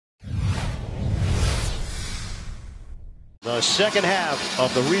The second half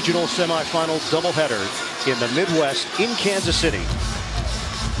of the regional semifinal doubleheader in the Midwest in Kansas City.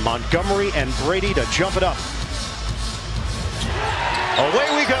 Montgomery and Brady to jump it up. Away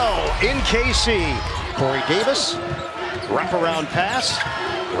we go in KC. Corey Davis, wraparound pass.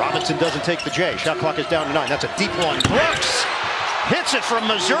 Robinson doesn't take the J. Shot clock is down to 9. That's a deep one. Brooks hits it from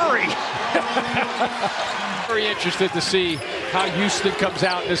Missouri. Very interested to see how Houston comes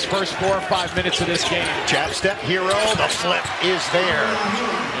out in this first 4 or 5 minutes of this game. Jab step, Hero, the flip is there.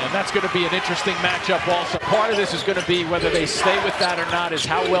 And that's going to be an interesting matchup also. Part of this is going to be whether they stay with that or not is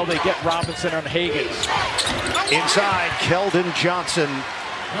how well they get Robinson on Hagans. Inside, Keldon Johnson.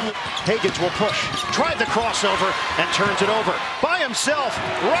 Hagans will push, tried the crossover, and turns it over. By himself,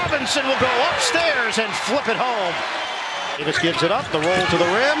 Robinson will go upstairs and flip it home. Davis gives it up, the roll to the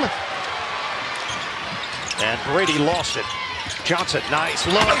rim. And Brady lost it. Johnson, nice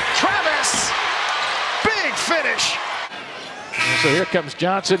look. Travis! Big finish! So here comes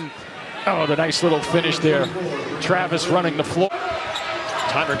Johnson. Oh, the nice little finish there. Travis running the floor.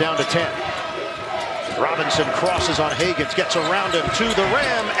 Timer down to 10. Robinson crosses on Hagans, gets around him to the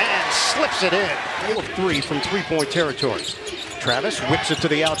rim, and slips it in. 0 of 3 from three-point territory. Travis whips it to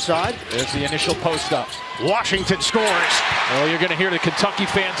the outside. There's the initial post-up. Washington scores. Well, you're going to hear the Kentucky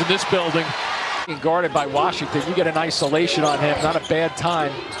fans in this building. Guarded by Washington, you get an isolation on him. Not a bad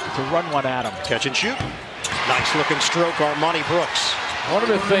time to run one at him. Catch and shoot. Nice looking stroke, Armani Brooks. One of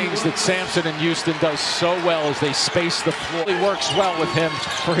the things that Sampson and Houston does so well is they space the floor. It works well with him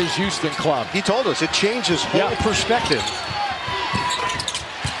for his Houston club. He told us it changes whole perspective.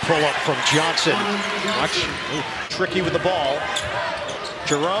 Pull up from Johnson. Watch. Tricky with the ball.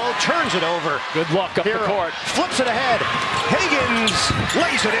 Giroux turns it over. Good luck up the court. Flips it ahead. Hagans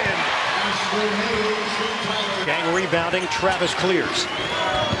lays it in. Gang rebounding. Travis clears.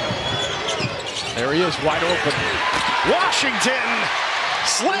 There he is, wide open. Washington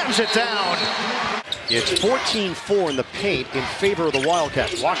slams it down. It's 14-4 in the paint in favor of the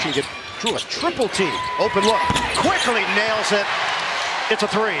Wildcats. Washington drew a triple team. Open look. Quickly nails it. It's a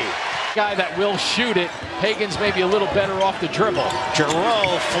 3. Guy that will shoot it. Hagans may be a little better off the dribble.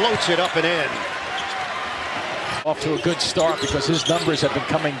 Giroux floats it up and in. Off to a good start because his numbers have been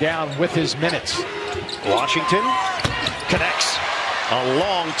coming down with his minutes. Washington connects. A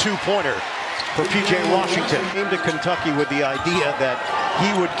long two-pointer for P.J. Washington. Came to Kentucky with the idea that he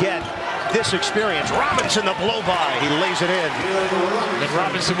would get this experience. Robinson the blow-by. He lays it in. And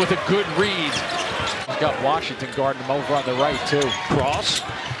Robinson with a good read. He's got Washington guarding him over on the right, too. Cross.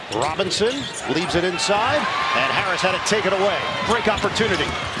 Robinson leaves it inside, and Harris had to take it away. Break opportunity.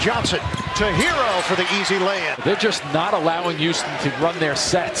 Johnson to Hero for the easy lay-in. They're just not allowing Houston to run their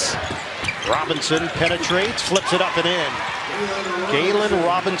sets. Robinson penetrates, flips it up and in. Galen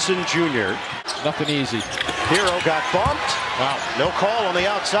Robinson Jr. Nothing easy. Hero got bumped. Wow. No call on the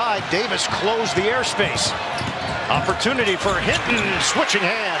outside. Davis closed the airspace. Opportunity for Hinton, switching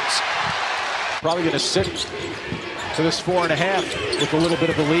hands. Probably going to sit to this 4.5 with a little bit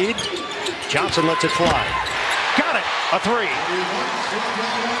of a lead. Johnson lets it fly. Got it. A 3.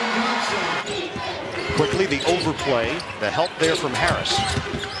 Quickly the overplay. The help there from Harris.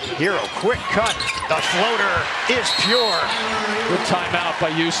 Hero, quick cut. The floater is pure. Good timeout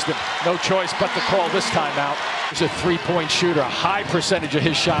by Houston. No choice but to call this timeout. He's a three-point shooter. A high percentage of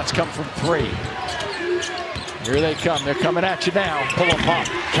his shots come from 3. Here they come. They're coming at you now. Pull them up.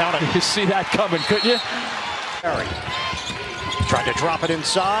 Count it. You see that coming, couldn't you? Harry tried to drop it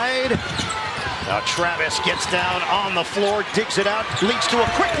inside. Now Travis gets down on the floor, digs it out, leads to a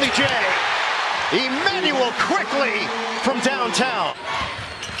Quickly J. Emmanuel Quickly from downtown.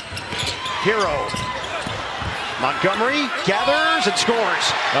 Hero. Montgomery gathers and scores.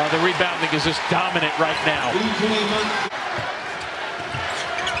 The rebounding is just dominant right now.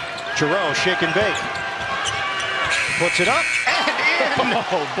 Giroux shake and bake. Puts it up and in.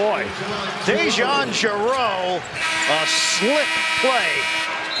 Oh boy. Dejan Giroux, a slick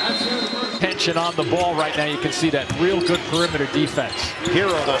play. Tension on the ball right now. You can see that real good perimeter defense.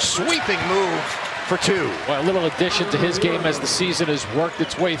 Hero, the sweeping move for 2. Well, a little addition to his game as the season has worked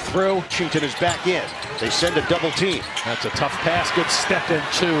its way through. Washington is back in. They send a double team. That's a tough pass. Good step in,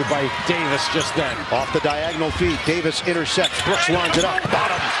 too, by Davis just then. Off the diagonal feed, Davis intercepts. Brooks lines it up.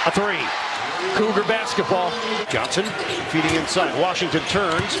 Bottom, a 3. Cougar basketball. Johnson feeding inside. Washington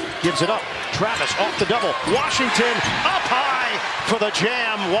turns, gives it up. Travis off the double. Washington up high for the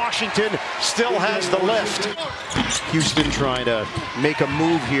jam. Washington still has the lift. Houston trying to make a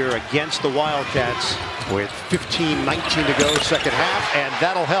move here against the Wildcats with 15-19 to go, second half, and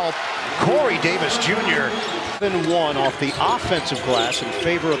that'll help. Corey Davis Jr. 7-1 off the offensive glass in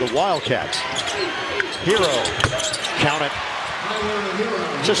favor of the Wildcats. Hero, count it.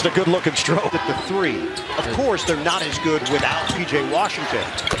 Just a good-looking stroke at the 3. Of course, they're not as good without P.J. Washington.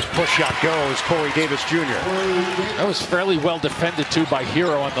 Push shot goes, Corey Davis Jr. That was fairly well defended, too, by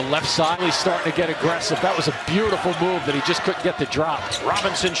Hero on the left side. He's starting to get aggressive. That was a beautiful move that he just couldn't get the drop.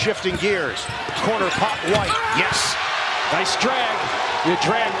 Robinson shifting gears. Corner pop White. Yes. Nice drag. You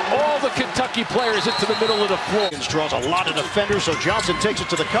drag all the Kentucky players into the middle of the floor. Draws a lot of defenders, so Johnson takes it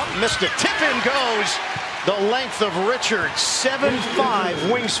to the cup. Missed it. Tip-in goes. The length of Richards, 7'5"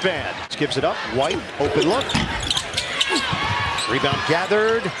 wingspan. Gives it up, White, open look. Rebound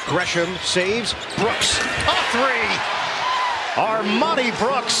gathered, Gresham saves, Brooks, a 3! Armani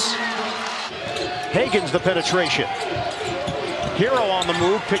Brooks. Hagen's the penetration. Hero on the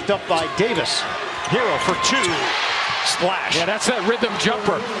move, picked up by Davis. Hero for 2, splash. Yeah, that's that rhythm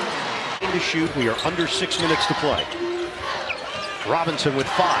jumper. To shoot, we are under 6 minutes to play. Robinson with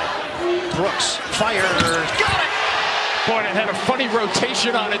 5. Brooks fires, got it! Boy, it had a funny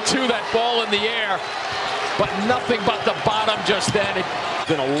rotation on it too, that ball in the air. But nothing but the bottom just then. It's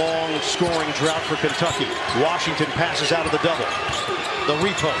been a long scoring drought for Kentucky. Washington passes out of the double. The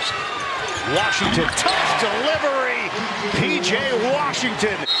repost. Washington, tough delivery! P.J.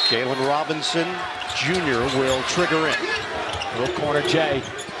 Washington. Jalen Robinson Jr. will trigger in. Little corner J.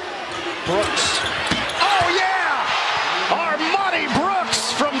 Brooks. Oh yeah! Armani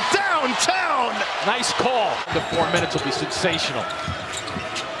Brooks from downtown. Nice call. The 4 minutes will be sensational.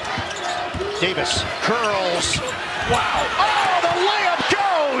 Davis curls. Wow. Oh, the layup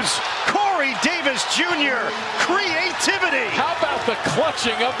goes. Corey Davis Jr. Creativity. How about the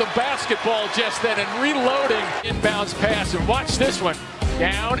clutching of the basketball just then and reloading inbounds pass? And watch this one.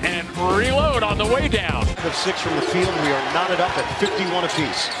 Down and reload on the way down. Of 6 from the field. We are knotted up at 51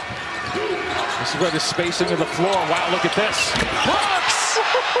 apiece. This is where the spacing of the floor. Wow, look at this. Brooks!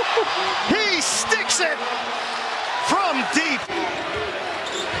 He sticks it from deep.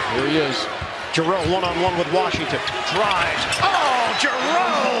 Here he is. Giroux one-on-one with Washington. Drives. Oh,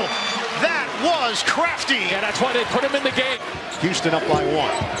 Giroux! That was crafty. Yeah, that's why they put him in the game. Houston up by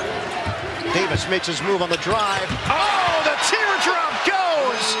 1. Davis makes his move on the drive. Oh, the teardrop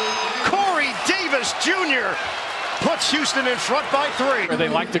goes! Corey Davis Jr. puts Houston in front by 3. They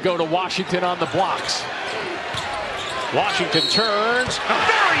like to go to Washington on the blocks. Washington turns,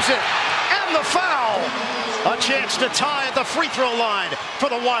 buries it, and the foul. A chance to tie at the free throw line for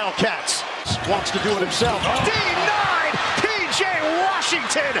the Wildcats. Wants to do it himself. Denied! P.J.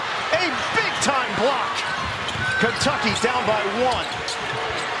 Washington, a big-time block. Kentucky down by 1.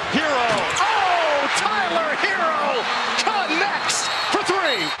 Hero. Oh, Tyler Hero connects for 3.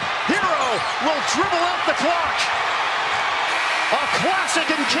 Hero will dribble out the clock. A classic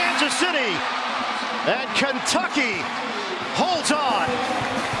in Kansas City. And Kentucky holds on.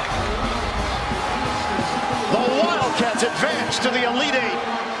 The Wildcats advance to the Elite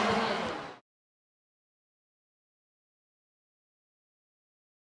 8.